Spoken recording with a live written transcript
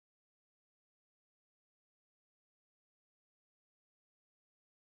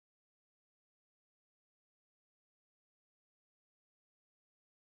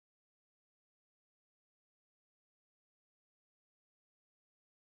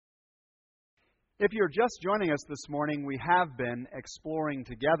If you're just joining us this morning, we have been exploring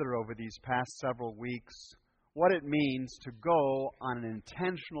together over these past several weeks what it means to go on an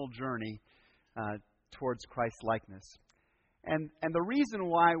intentional journey towards Christ-likeness. And the reason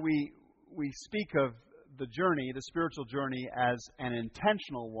why we speak of the journey, the spiritual journey, as an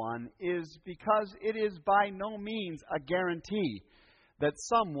intentional one is because it is by no means a guarantee that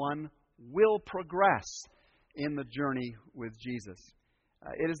someone will progress in the journey with Jesus.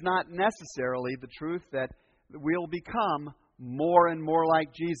 It is not necessarily the truth that we'll become more and more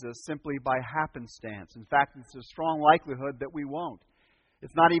like Jesus simply by happenstance. In fact, it's a strong likelihood that we won't.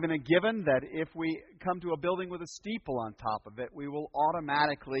 It's not even a given that if we come to a building with a steeple on top of it, we will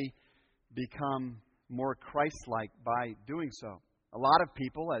automatically become more Christ-like by doing so. A lot of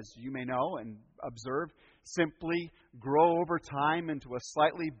people, as you may know and observe, simply grow over time into a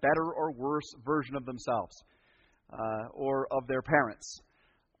slightly better or worse version of themselves, or of their parents,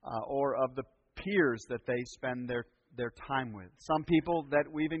 or of the peers that they spend their time with. Some people that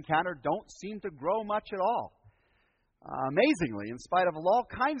we've encountered don't seem to grow much at all. Amazingly, in spite of all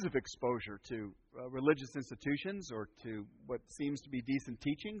kinds of exposure to religious institutions or to what seems to be decent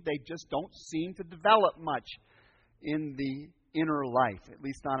teaching, they just don't seem to develop much in the inner life, at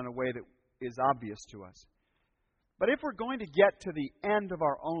least not in a way that is obvious to us. But if we're going to get to the end of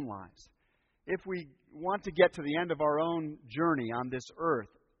our own lives, if we want to get to the end of our own journey on this earth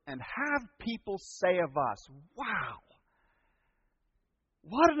and have people say of us, "Wow,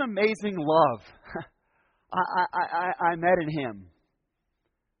 what an amazing love I met in him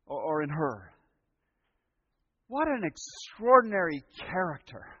or in her. What an extraordinary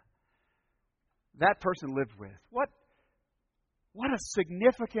character that person lived with. What a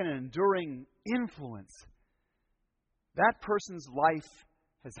significant and enduring influence that person's life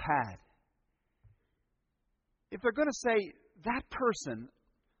has had." If they're going to say that person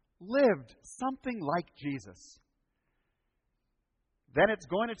lived something like Jesus, then it's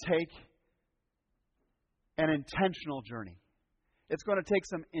going to take an intentional journey. It's going to take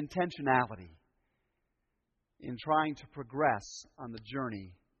some intentionality in trying to progress on the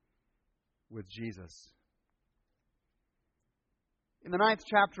journey with Jesus. In the 9th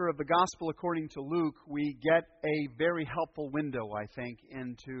chapter of the Gospel according to Luke, we get a very helpful window, I think,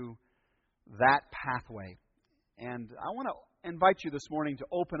 into that pathway. And I want to invite you this morning to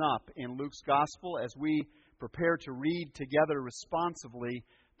open up in Luke's Gospel as we prepare to read together responsively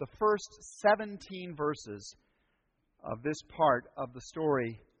the first 17 verses of this part of the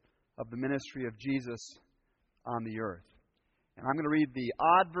story of the ministry of Jesus on the earth. And I'm going to read the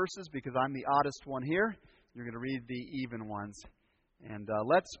odd verses because I'm the oddest one here. You're going to read the even ones. And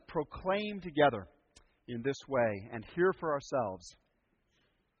let's proclaim together in this way and hear for ourselves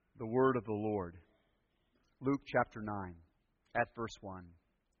the word of the Lord. Luke chapter 9, at verse 1.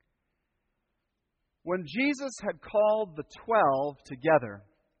 When Jesus had called the 12 together,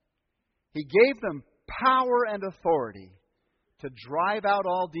 He gave them power and authority to drive out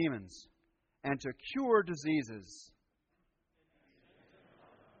all demons and to cure diseases.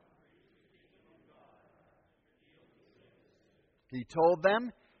 He told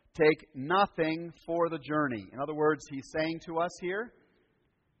them, "Take nothing for the journey." In other words, He's saying to us here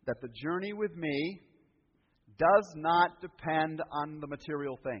that the journey with me does not depend on the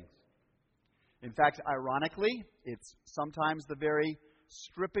material things. In fact, ironically, it's sometimes the very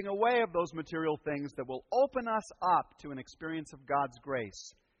stripping away of those material things that will open us up to an experience of God's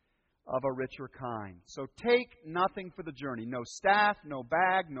grace of a richer kind. So take nothing for the journey. No staff, no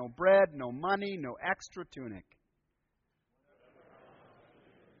bag, no bread, no money, no extra tunic.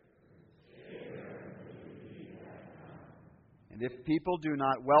 And if people do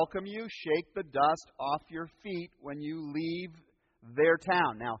not welcome you, shake the dust off your feet when you leave their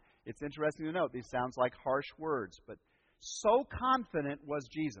town. Now, it's interesting to note, these sounds like harsh words, but so confident was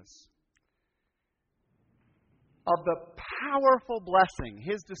Jesus of the powerful blessing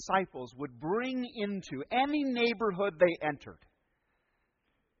His disciples would bring into any neighborhood they entered.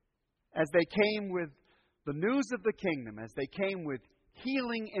 As they came with the news of the kingdom, as they came with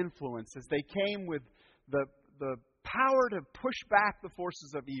healing influence, as they came with the power to push back the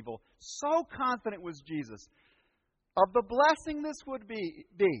forces of evil, so confident was Jesus of the blessing this would be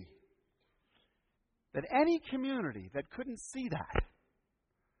that any community that couldn't see that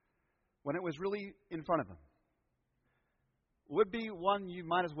when it was really in front of them would be one you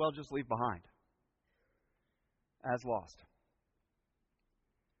might as well just leave behind as lost.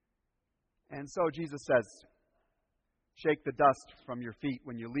 And so Jesus says, shake the dust from your feet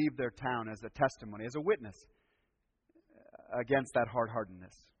when you leave their town as a testimony, as a witness against that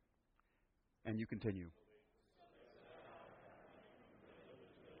hard-heartedness. And you continue.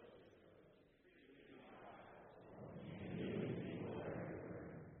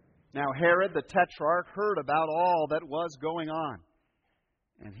 Now Herod the Tetrarch heard about all that was going on,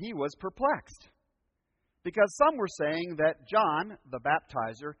 and he was perplexed, because some were saying that John the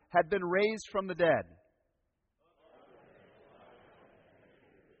Baptizer had been raised from the dead.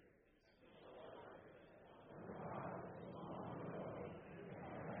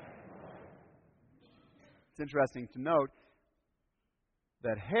 It's interesting to note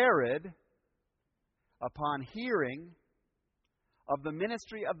that Herod, upon hearing of the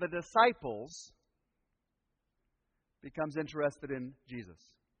ministry of the disciples, becomes interested in Jesus,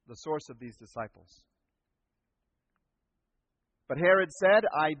 the source of these disciples. But Herod said,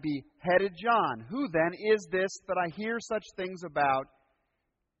 I beheaded John. Who then is this that I hear such things about?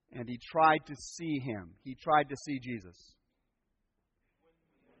 And he tried to see him. He tried to see Jesus.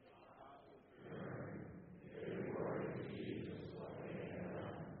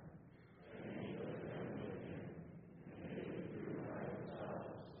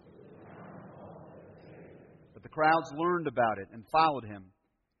 But the crowds learned about it and followed him.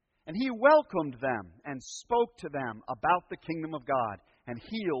 And he welcomed them and spoke to them about the kingdom of God and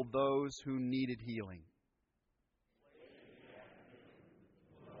healed those who needed healing.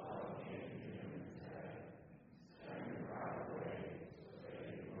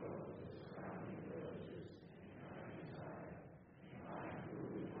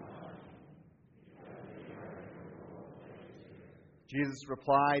 Jesus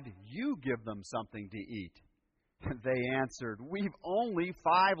replied, You give them something to eat. They answered, We've only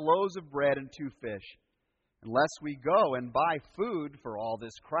 5 loaves of bread and 2 fish. Unless we go and buy food for all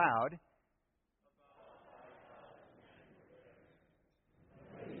this crowd.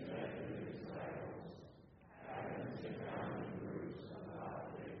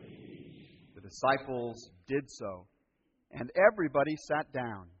 The disciples did so, and everybody sat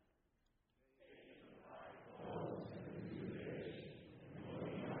down.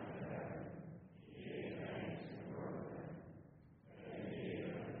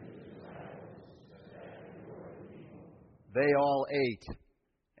 They all ate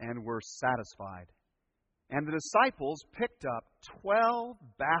and were satisfied. And the disciples picked up 12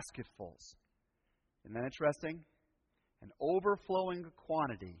 basketfuls. Isn't that interesting? An overflowing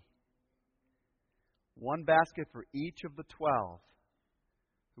quantity. 1 basket for each of the 12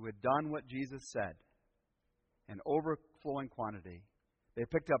 who had done what Jesus said. An overflowing quantity. They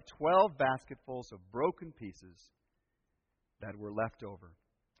picked up 12 basketfuls of broken pieces that were left over.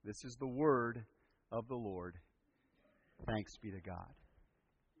 This is the word of the Lord. Thanks be to God.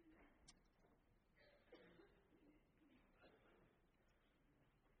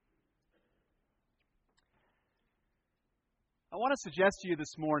 I want to suggest to you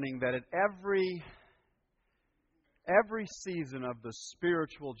this morning that at every season of the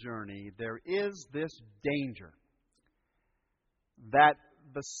spiritual journey, there is this danger that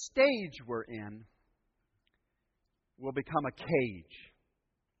the stage we're in will become a cage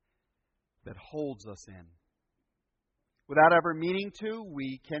that holds us in. Without ever meaning to,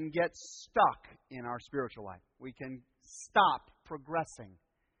 we can get stuck in our spiritual life. We can stop progressing.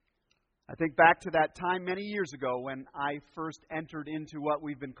 I think back to that time many years ago when I first entered into what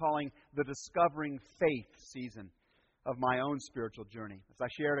we've been calling the Discovering Faith season of my own spiritual journey. As I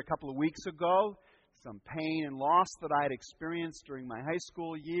shared a couple of weeks ago, some pain and loss that I had experienced during my high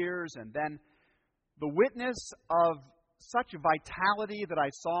school years, and then the witness of such vitality that I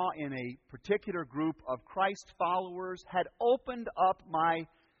saw in a particular group of Christ followers had opened up my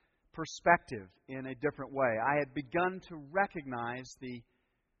perspective in a different way. I had begun to recognize the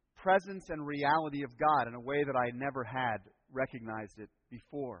presence and reality of God in a way that I never had recognized it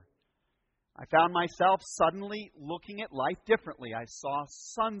before. I found myself suddenly looking at life differently. I saw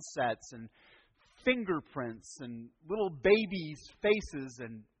sunsets and fingerprints and little babies' faces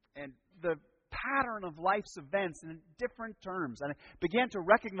and the pattern of life's events in different terms. And I began to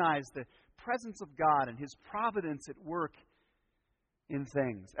recognize the presence of God and His providence at work in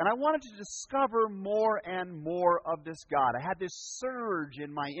things. And I wanted to discover more and more of this God. I had this surge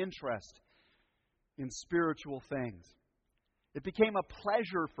in my interest in spiritual things. It became a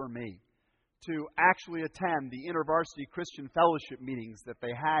pleasure for me to actually attend the InterVarsity Christian Fellowship meetings that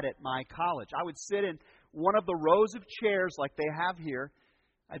they had at my college. I would sit in one of the rows of chairs like they have here.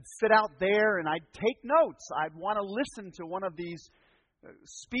 I'd sit out there and I'd take notes. I'd want to listen to one of these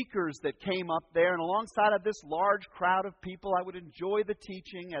speakers that came up there. And alongside of this large crowd of people, I would enjoy the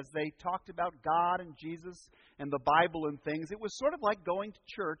teaching as they talked about God and Jesus and the Bible and things. It was sort of like going to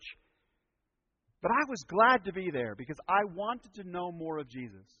church. But I was glad to be there because I wanted to know more of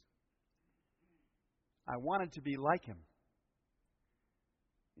Jesus. I wanted to be like Him,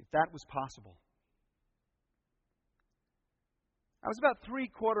 if that was possible. I was about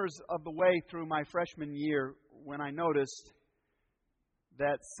 3/4 of the way through my freshman year when I noticed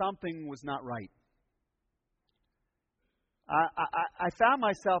that something was not right. I found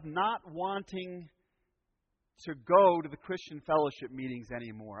myself not wanting to go to the Christian fellowship meetings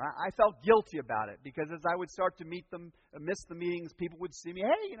anymore. I felt guilty about it because as I would start to miss the meetings, people would see me,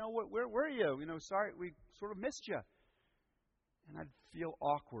 hey, where were you? Sorry, we sort of missed you. And I'd feel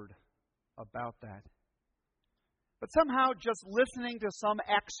awkward about that. But somehow just listening to some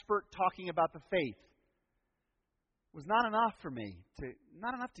expert talking about the faith was not enough for me,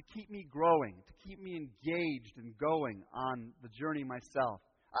 not enough to keep me growing, to keep me engaged and going on the journey myself.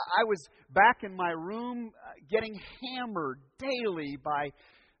 I was back in my room getting hammered daily by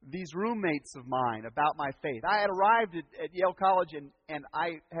these roommates of mine about my faith. I had arrived at Yale College and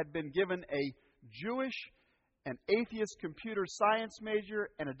I had been given a Jewish and atheist computer science major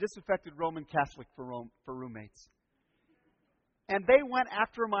and a disaffected Roman Catholic for roommates. And they went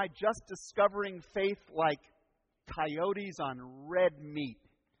after my just discovering faith like coyotes on red meat.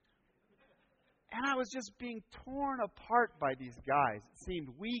 And I was just being torn apart by these guys. It seemed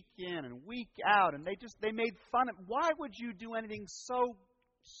week in and week out, and they made fun of, why would you do anything so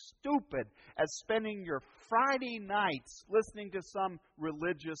stupid as spending your Friday nights listening to some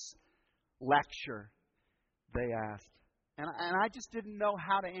religious lecture, they asked. And I just didn't know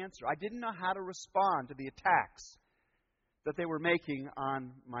how to answer. I didn't know how to respond to the attacks that they were making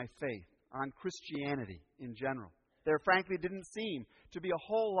on my faith, on Christianity in general. There frankly didn't seem to be a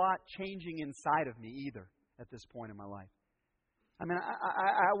whole lot changing inside of me either at this point in my life. I mean,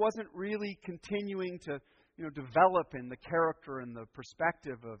 I wasn't really continuing to develop in the character and the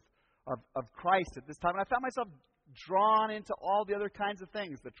perspective of Christ at this time. And I found myself drawn into all the other kinds of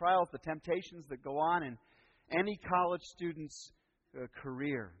things, the trials, the temptations that go on in any college student's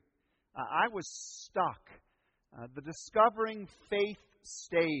career. I was stuck. The discovering faith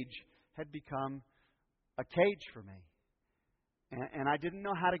stage had become a cage for me. And I didn't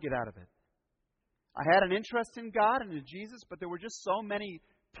know how to get out of it. I had an interest in God and in Jesus, but there were just so many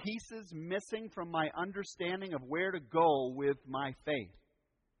pieces missing from my understanding of where to go with my faith.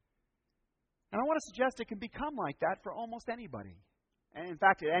 And I want to suggest it can become like that for almost anybody. And in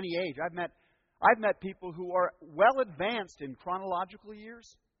fact, at any age. I've met people who are well advanced in chronological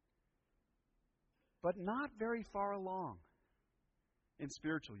years, but not very far along in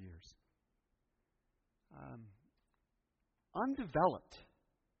spiritual years. Undeveloped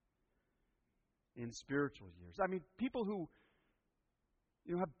in spiritual years. I mean, people who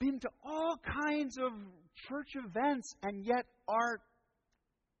have been to all kinds of church events and yet are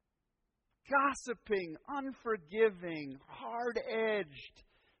gossiping, unforgiving, hard-edged,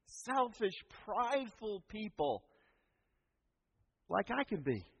 selfish, prideful people like I can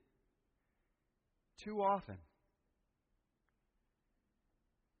be too often.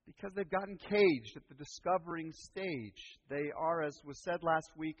 Because they've gotten caged at the discovering stage. They are, as was said last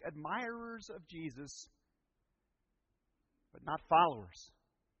week, admirers of Jesus, but not followers.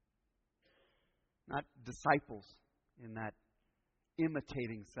 Not disciples in that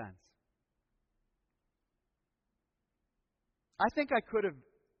imitating sense. I think I could have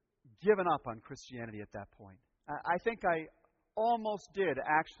given up on Christianity at that point. I think I almost did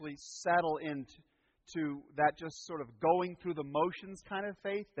actually settle into that just sort of going through the motions kind of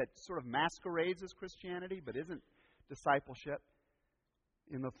faith that sort of masquerades as Christianity but isn't discipleship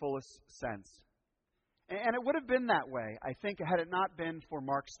in the fullest sense. And it would have been that way, I think, had it not been for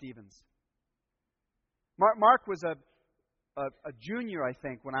Mark Stevens. Mark was a junior, I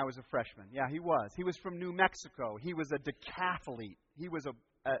think, when I was a freshman. Yeah, he was. He was from New Mexico. He was a decathlete. He was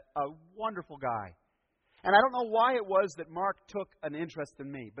a wonderful guy. And I don't know why it was that Mark took an interest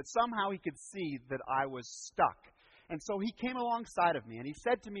in me, but somehow he could see that I was stuck. And so he came alongside of me, and he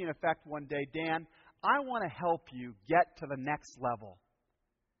said to me, in effect, one day, Dan, I want to help you get to the next level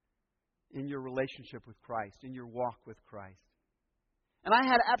in your relationship with Christ, in your walk with Christ. And I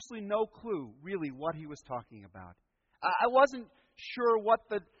had absolutely no clue, really, what he was talking about. I wasn't sure what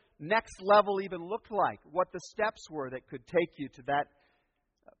the next level even looked like, what the steps were that could take you to that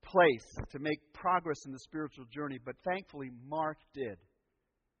place to make progress in the spiritual journey, but thankfully Mark did.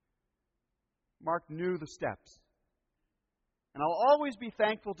 Mark knew the steps. And I'll always be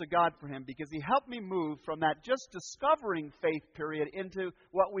thankful to God for him because he helped me move from that just discovering faith period into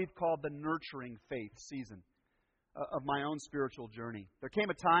what we've called the nurturing faith season of my own spiritual journey. There came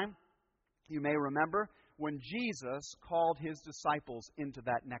a time, you may remember, when Jesus called his disciples into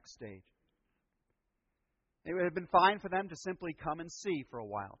that next stage. It would have been fine for them to simply come and see for a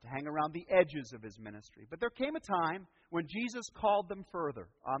while, to hang around the edges of his ministry. But there came a time when Jesus called them further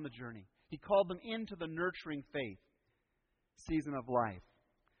on the journey. He called them into the nurturing faith season of life.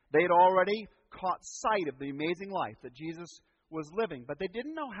 They had already caught sight of the amazing life that Jesus was living, but they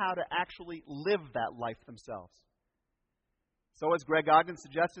didn't know how to actually live that life themselves. So as Greg Ogden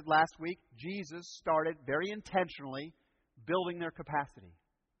suggested last week, Jesus started very intentionally building their capacity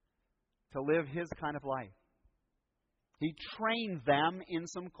to live His kind of life. He trained them in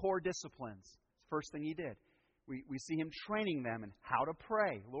some core disciplines. First thing He did. We see Him training them in how to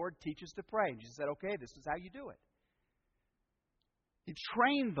pray. Lord, teach us to pray. And Jesus said, okay, this is how you do it. He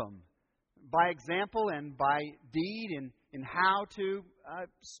trained them by example and by deed in how to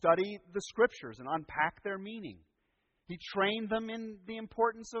study the Scriptures and unpack their meaning. He trained them in the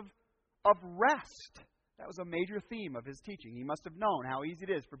importance of rest. That was a major theme of His teaching. He must have known how easy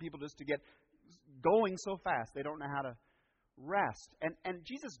it is for people just to get going so fast they don't know how to rest. And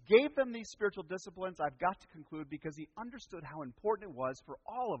Jesus gave them these spiritual disciplines, I've got to conclude, because He understood how important it was for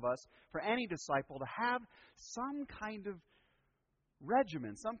all of us, for any disciple, to have some kind of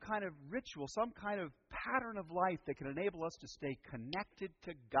regimen, some kind of ritual, some kind of pattern of life that can enable us to stay connected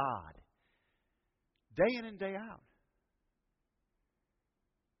to God day in and day out.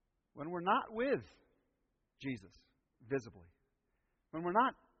 When we're not with Jesus visibly, when we're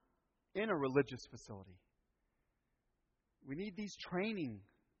not in a religious facility, we need these training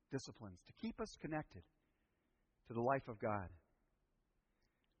disciplines to keep us connected to the life of God.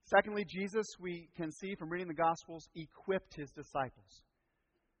 Secondly, Jesus, we can see from reading the Gospels, equipped His disciples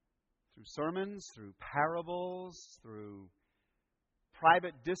through sermons, through parables, through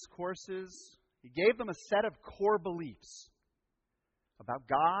private discourses. He gave them a set of core beliefs about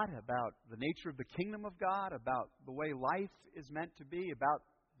God, about the nature of the kingdom of God, about the way life is meant to be, about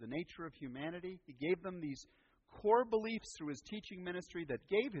the nature of humanity. He gave them these core beliefs through His teaching ministry that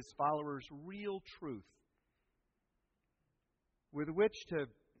gave His followers real truth with which to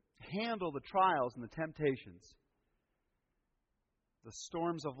handle the trials and the temptations, the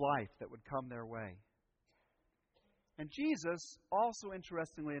storms of life that would come their way. And Jesus, also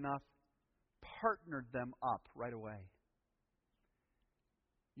interestingly enough, partnered them up right away.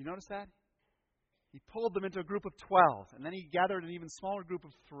 You notice that? He pulled them into a group of 12, and then He gathered an even smaller group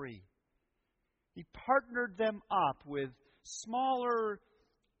of 3. He partnered them up with smaller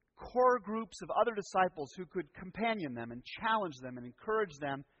core groups of other disciples who could companion them and challenge them and encourage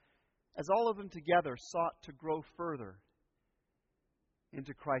them as all of them together sought to grow further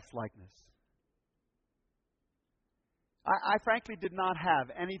into Christ-likeness. I frankly did not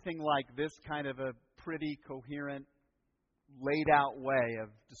have anything like this kind of a pretty, coherent, laid-out way of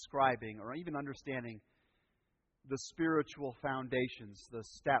describing or even understanding the spiritual foundations, the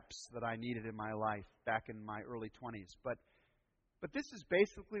steps that I needed in my life back in my early 20s. But this is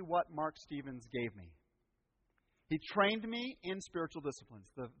basically what Mark Stevens gave me. He trained me in spiritual disciplines,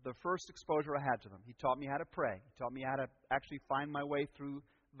 the first exposure I had to them. He taught me how to pray. He taught me how to actually find my way through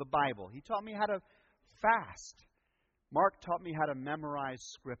the Bible. He taught me how to fast. Mark taught me how to memorize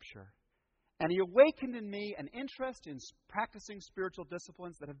Scripture. And he awakened in me an interest in practicing spiritual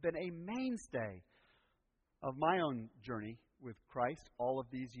disciplines that have been a mainstay of my own journey with Christ all of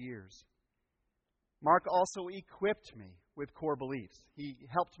these years. Mark also equipped me with core beliefs. He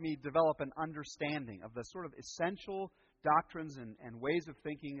helped me develop an understanding of the sort of essential doctrines and ways of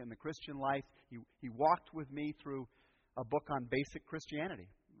thinking in the Christian life. He walked with me through a book on basic Christianity,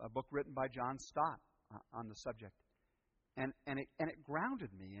 a book written by John Stott on the subject. And it grounded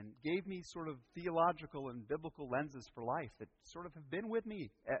me and gave me sort of theological and biblical lenses for life that sort of have been with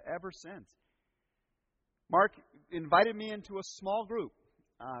me ever since. Mark invited me into a small group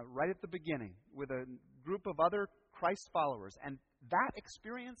right at the beginning with a group of other Christ followers. And that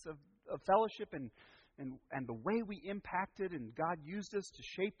experience of fellowship and the way we impacted and God used us to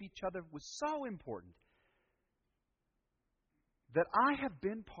shape each other was so important that I have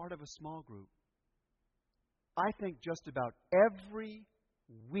been part of a small group, I think, just about every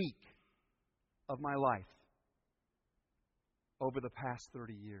week of my life over the past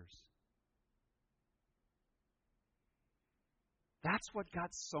 30 years. That's what got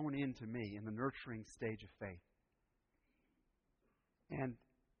sown into me in the nurturing stage of faith. And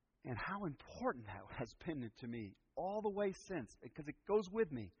how important that has been to me all the way since, because it goes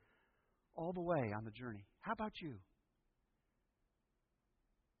with me all the way on the journey. How about you?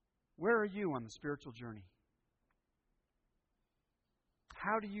 Where are you on the spiritual journey?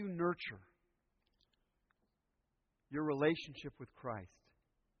 How do you nurture your relationship with Christ?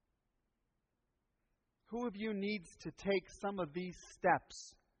 Who of you needs to take some of these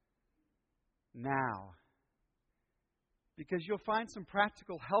steps now? Because you'll find some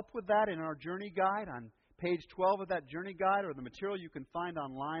practical help with that in our journey guide on page 12 of that journey guide or the material you can find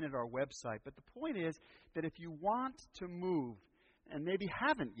online at our website. But the point is that if you want to move, and maybe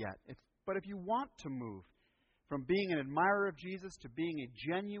haven't yet, but if you want to move from being an admirer of Jesus to being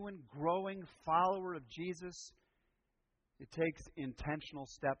a genuine, growing follower of Jesus, it takes intentional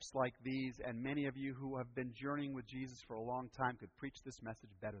steps like these, and many of you who have been journeying with Jesus for a long time could preach this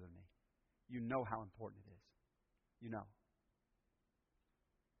message better than me. You know how important it is. You know.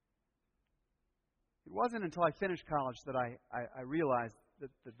 It wasn't until I finished college that I realized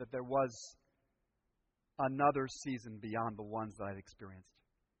that there was another season beyond the ones that I'd experienced.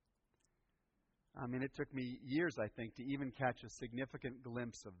 I mean, it took me years, I think, to even catch a significant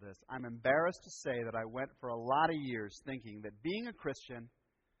glimpse of this. I'm embarrassed to say that I went for a lot of years thinking that being a Christian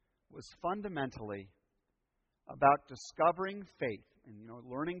was fundamentally about discovering faith and,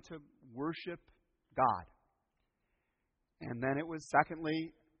 learning to worship God. And then it was,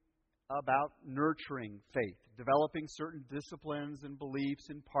 secondly, about nurturing faith, developing certain disciplines and beliefs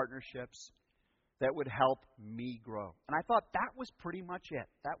and partnerships that would help me grow. And I thought that was pretty much it.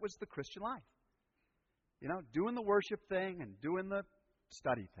 That was the Christian life. Doing the worship thing and doing the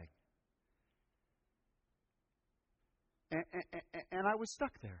study thing. And I was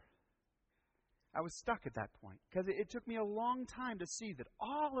stuck there. I was stuck at that point because it took me a long time to see that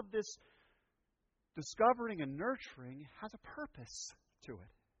all of this discovering and nurturing has a purpose to it.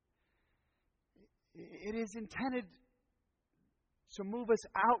 It is intended to move us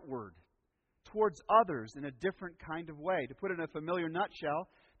outward towards others in a different kind of way. To put it in a familiar nutshell,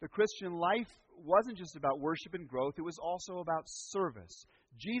 the Christian life wasn't just about worship and growth, it was also about service.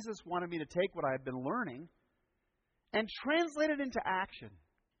 Jesus wanted me to take what I had been learning and translate it into action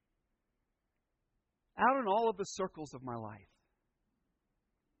out in all of the circles of my life.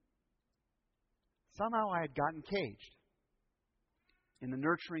 Somehow I had gotten caged in the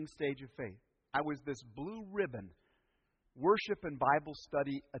nurturing stage of faith. I was this blue ribbon worship and Bible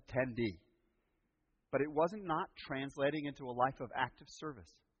study attendee. But it wasn't not translating into a life of active service.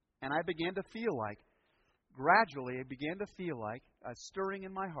 And I began to feel like, gradually, I began to feel like a stirring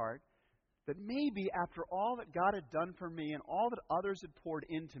in my heart that maybe after all that God had done for me and all that others had poured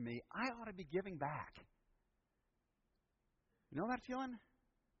into me, I ought to be giving back. You know that feeling?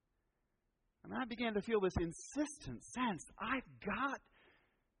 And I began to feel this insistent sense, I've got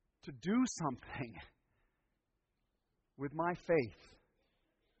to do something with my faith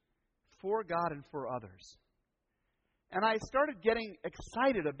for God and for others. And I started getting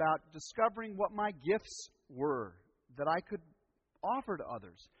excited about discovering what my gifts were that I could offer to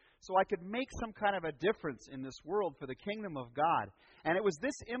others, so I could make some kind of a difference in this world for the kingdom of God. And it was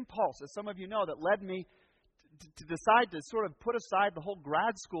this impulse, as some of you know, that led me to decide to sort of put aside the whole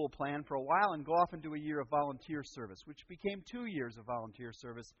grad school plan for a while and go off and do a year of volunteer service, which became 2 years of volunteer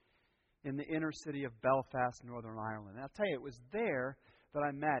service in the inner city of Belfast, Northern Ireland. And I'll tell you, it was there that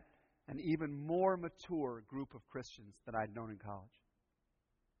I met an even more mature group of Christians that I'd known in college.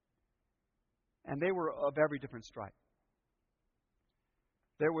 And they were of every different stripe.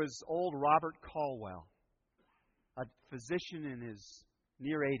 There was old Robert Caldwell, a physician in his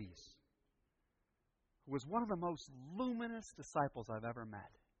near 80s, who was one of the most luminous disciples I've ever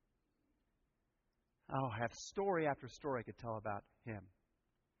met. Oh, I have story after story I could tell about him.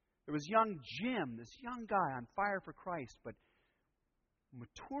 There was young Jim, this young guy on fire for Christ, but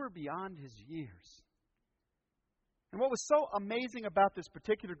mature beyond his years. And what was so amazing about this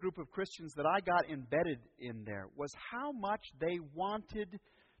particular group of Christians that I got embedded in there was how much they wanted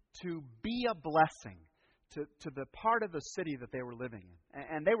to be a blessing to the part of the city that they were living in.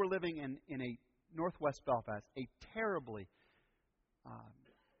 And they were living in a northwest Belfast, a terribly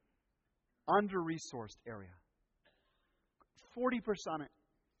under-resourced area.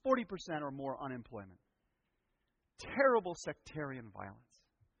 40% or more unemployment. Terrible sectarian violence.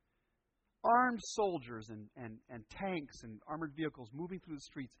 Armed soldiers and tanks and armored vehicles moving through the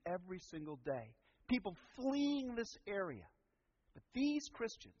streets every single day. People fleeing this area. But these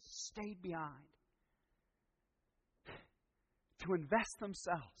Christians stayed behind to invest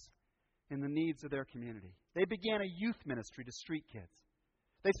themselves in the needs of their community. They began a youth ministry to street kids.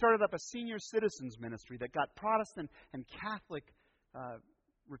 They started up a senior citizens ministry that got Protestant and Catholic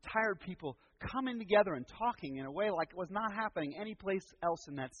retired people coming together and talking in a way like it was not happening anyplace else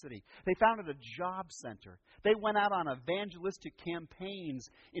in that city. They founded a job center. They went out on evangelistic campaigns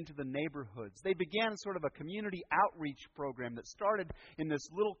into the neighborhoods. They began sort of a community outreach program that started in this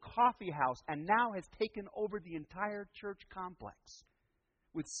little coffee house and now has taken over the entire church complex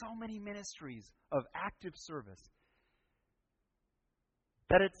with so many ministries of active service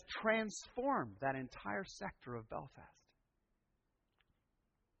that it's transformed that entire sector of Belfast.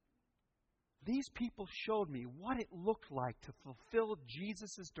 these people showed me what it looked like to fulfill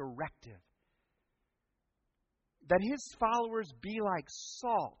Jesus' directive. That His followers be like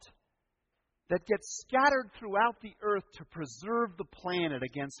salt that gets scattered throughout the earth to preserve the planet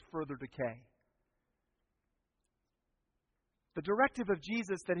against further decay. The directive of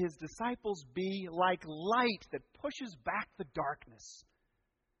Jesus that His disciples be like light that pushes back the darkness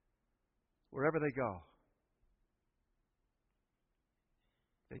wherever they go.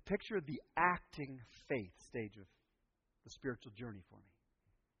 They pictured the acting faith stage of the spiritual journey for me.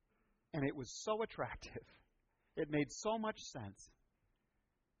 And it was so attractive. It made so much sense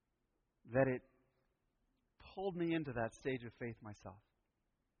that it pulled me into that stage of faith myself.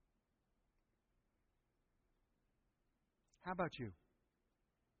 How about you?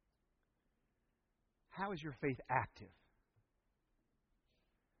 How is your faith active?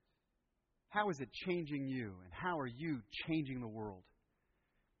 How is it changing you? And how are you changing the world?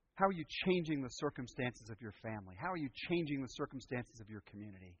 How are you changing the circumstances of your family? How are you changing the circumstances of your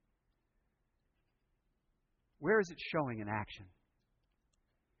community? Where is it showing in action?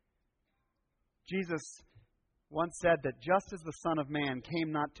 Jesus once said that just as the Son of Man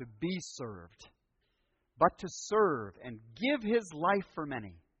came not to be served, but to serve and give His life for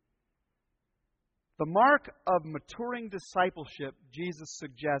many. The mark of maturing discipleship, Jesus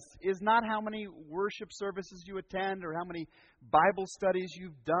suggests, is not how many worship services you attend or how many Bible studies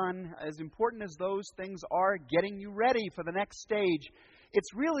you've done. As important as those things are, getting you ready for the next stage,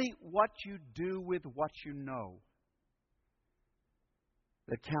 it's really what you do with what you know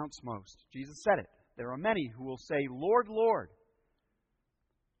that counts most. Jesus said it. There are many who will say, Lord, Lord.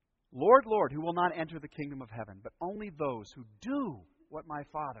 Lord, Lord, who will not enter the kingdom of heaven, but only those who do what my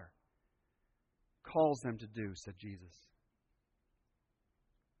Father calls them to do, said Jesus.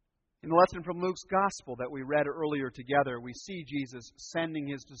 In the lesson from Luke's Gospel that we read earlier together, we see Jesus sending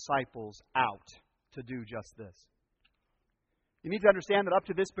His disciples out to do just this. You need to understand that up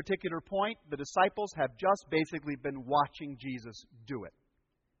to this particular point, the disciples have just basically been watching Jesus do it.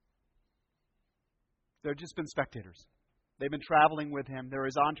 They've just been spectators. They've been traveling with Him. They're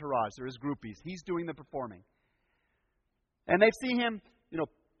His entourage. They're His groupies. He's doing the performing. And they see Him,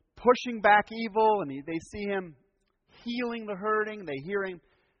 pushing back evil, and they see Him healing the hurting. They hear Him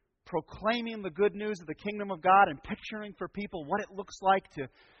proclaiming the good news of the kingdom of God and picturing for people what it looks like to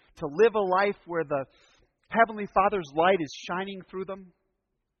live a life where the Heavenly Father's light is shining through them.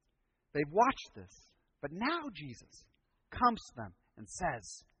 They've watched this. But now Jesus comes to them and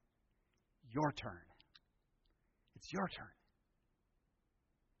says, your turn. It's your turn.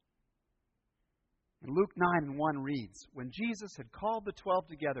 And Luke 9:1 reads, when Jesus had called the 12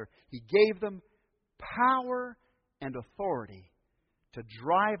 together, He gave them power and authority to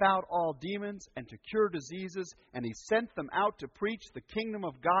drive out all demons and to cure diseases, and He sent them out to preach the kingdom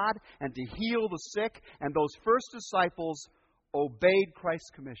of God and to heal the sick. And those first disciples obeyed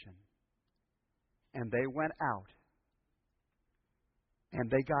Christ's commission. And they went out. And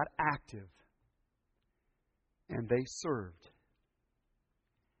they got active. And they served.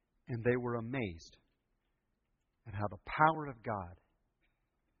 And they were amazed at how the power of God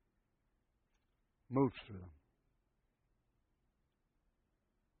moved through them.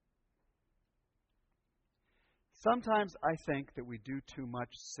 Sometimes I think that we do too much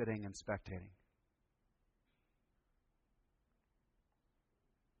sitting and spectating.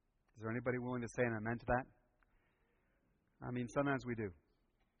 Is there anybody willing to say an amen to that? I mean, sometimes we do.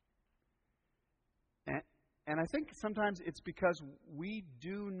 And I think sometimes it's because we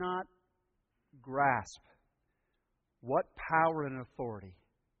do not grasp what power and authority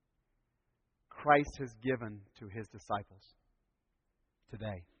Christ has given to His disciples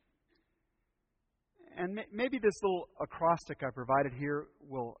today. And maybe this little acrostic I provided here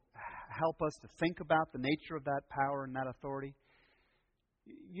will help us to think about the nature of that power and that authority.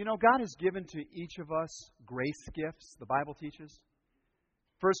 God has given to each of us grace gifts, the Bible teaches.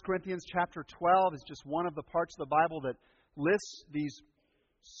 1 Corinthians chapter 12 is just one of the parts of the Bible that lists these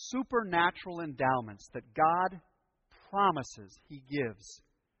supernatural endowments that God promises He gives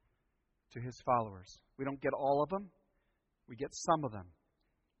to His followers. We don't get all of them. We get some of them.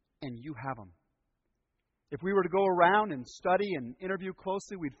 And you have them. If we were to go around and study and interview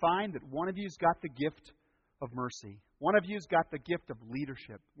closely, we'd find that one of you's got the gift of mercy. One of you's got the gift of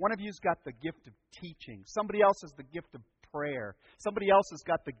leadership. One of you's got the gift of teaching. Somebody else has the gift of prayer. Somebody else has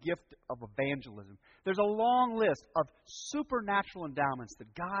got the gift of evangelism. There's a long list of supernatural endowments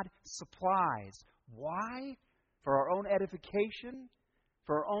that God supplies. Why? For our own edification?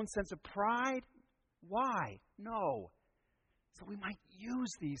 For our own sense of pride? Why? No. So we might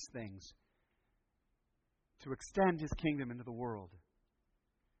use these things to extend His kingdom into the world.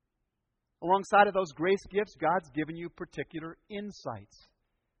 Alongside of those grace gifts, God's given you particular insights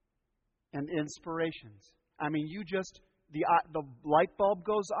and inspirations. I mean, the light bulb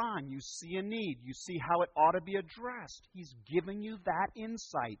goes on. You see a need. You see how it ought to be addressed. He's giving you that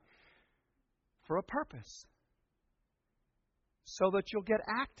insight for a purpose, so that you'll get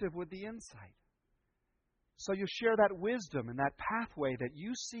active with the insight. So you'll share that wisdom and that pathway that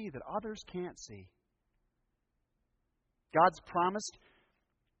you see that others can't see. God's promised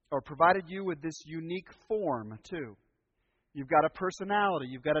or provided you with this unique form, too. You've got a personality,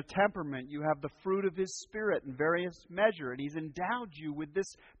 you've got a temperament, you have the fruit of His Spirit in various measure, and He's endowed you with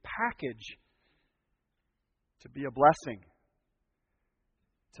this package to be a blessing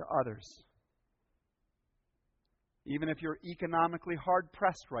to others. Even if you're economically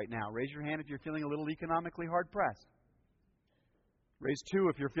hard-pressed right now, raise your hand if you're feeling a little economically hard-pressed. Raise 2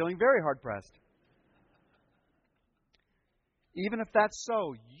 if you're feeling very hard-pressed. Even if that's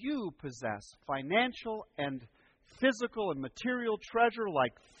so, you possess financial and physical and material treasure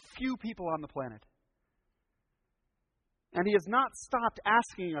like few people on the planet. And He has not stopped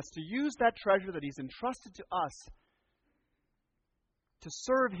asking us to use that treasure that He's entrusted to us to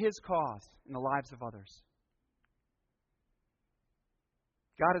serve His cause in the lives of others.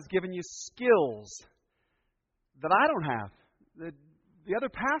 God has given you skills that I don't have, that the other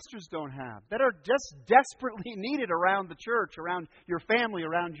pastors don't have, that are just desperately needed around the church, around your family,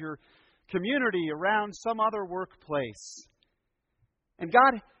 around your community, around some other workplace. And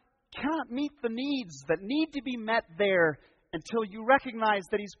God cannot meet the needs that need to be met there until you recognize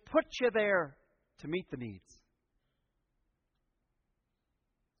that He's put you there to meet the needs.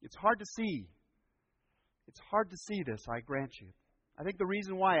 It's hard to see. It's hard to see this, I grant you. I think the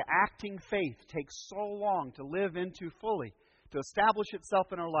reason why acting faith takes so long to live into fully, to establish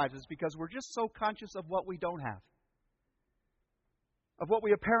itself in our lives, is because we're just so conscious of what we don't have, of what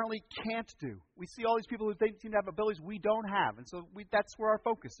we apparently can't do. We see all these people who seem to have abilities we don't have, and so that's where our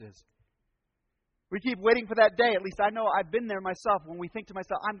focus is. We keep waiting for that day. At least I know I've been there myself, when we think to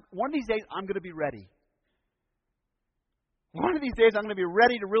myself, one of these days I'm going to be ready. One of these days I'm going to be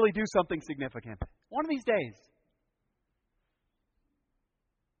ready to really do something significant. One of these days.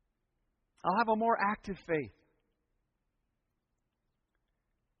 I'll have a more active faith.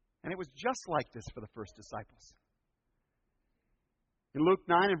 And it was just like this for the first disciples. In Luke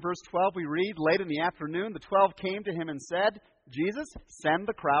 9 and verse 12 we read, late in the afternoon, the 12 came to Him and said, Jesus, send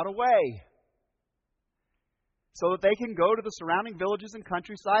the crowd away, so that they can go to the surrounding villages and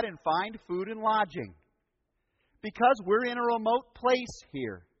countryside and find food and lodging, because we're in a remote place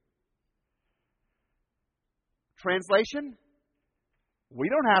here. Translation, we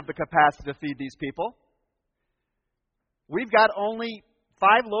don't have the capacity to feed these people. We've got only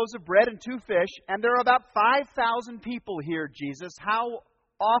 5 loaves of bread and 2 fish, and there are about 5,000 people here, Jesus. How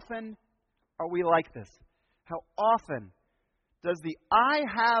often are we like this? How often does the I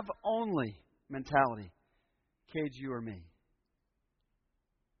have only mentality cage you or me?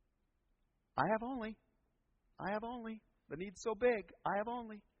 I have only. I have only. The need's so big. I have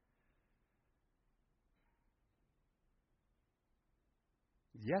only.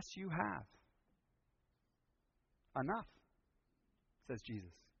 Yes, you have. Enough, says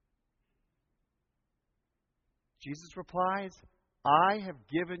Jesus. Jesus replies, I have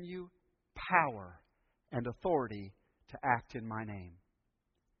given you power and authority to act in my name.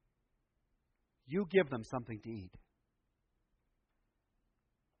 You give them something to eat.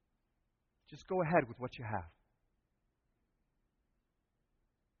 Just go ahead with what you have.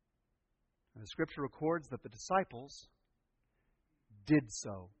 And the Scripture records that the disciples did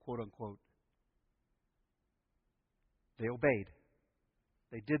so, quote unquote. They obeyed.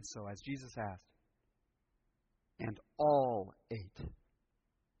 They did so as Jesus asked. And all ate.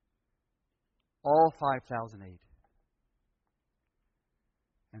 All 5,000 ate.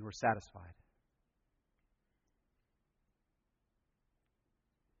 And were satisfied.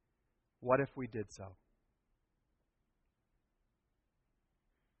 What if we did so?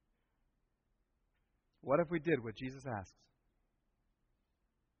 What if we did what Jesus asks?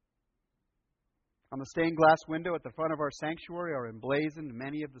 On the stained glass window at the front of our sanctuary are emblazoned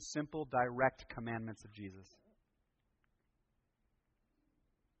many of the simple, direct commandments of Jesus.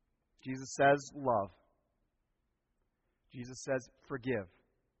 Jesus says, love. Jesus says, forgive.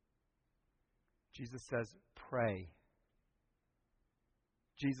 Jesus says, pray.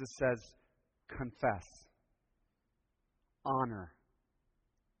 Jesus says, confess. Honor.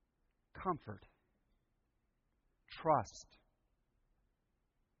 Comfort. Trust.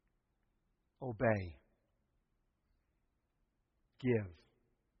 Obey. Give.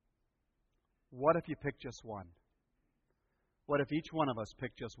 What if you pick just one? What if each one of us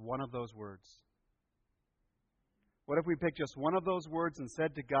picked just one of those words? What if we picked just one of those words and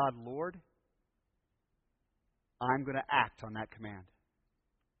said to God, Lord, I'm going to act on that command.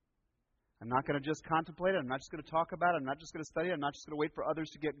 I'm not going to just contemplate it. I'm not just going to talk about it. I'm not just going to study it. I'm not just going to wait for others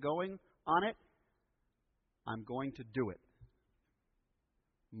to get going on it. I'm going to do it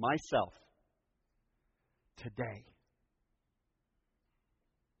myself today.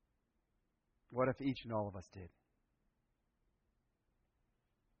 What if each and all of us did?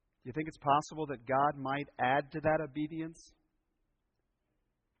 Do you think it's possible that God might add to that obedience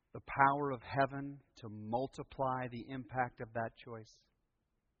the power of heaven to multiply the impact of that choice?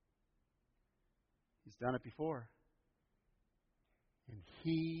 He's done it before. And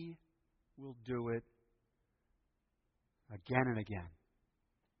He will do it again and again.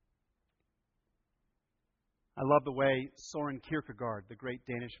 I love the way Soren Kierkegaard, the great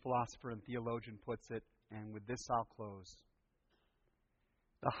Danish philosopher and theologian, puts it, and with this I'll close.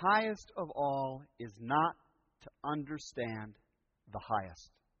 The highest of all is not to understand the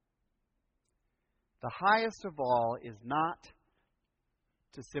highest. The highest of all is not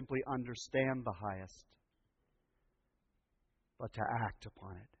to simply understand the highest, but to act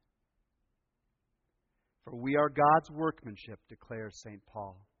upon it. For we are God's workmanship, declares St.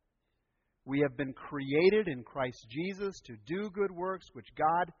 Paul. We have been created in Christ Jesus to do good works which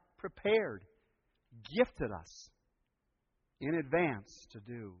God prepared, gifted us in advance to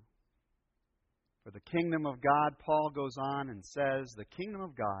do. For the kingdom of God, Paul goes on and says, the kingdom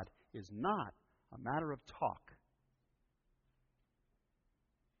of God is not a matter of talk,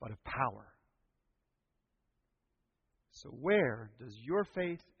 but of power. So where does your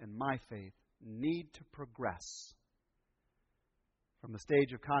faith and my faith need to progress? From the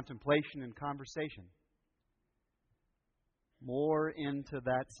stage of contemplation and conversation, more into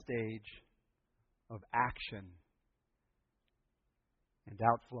that stage of action and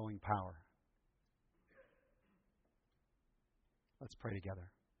outflowing power. Let's pray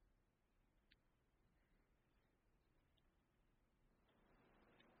together.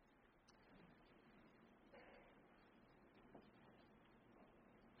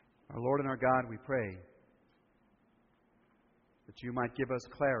 Our Lord and our God, we pray that You might give us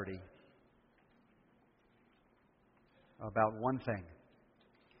clarity about one thing,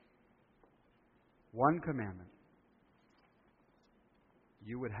 one commandment.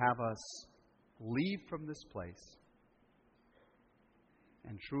 You would have us leave from this place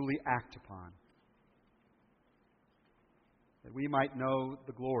and truly act upon, that we might know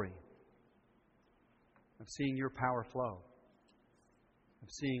the glory of seeing Your power flow, of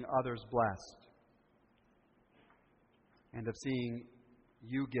seeing others blessed, and of seeing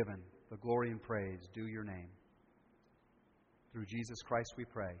You given the glory and praise due Your name. Through Jesus Christ we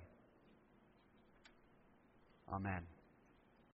pray. Amen.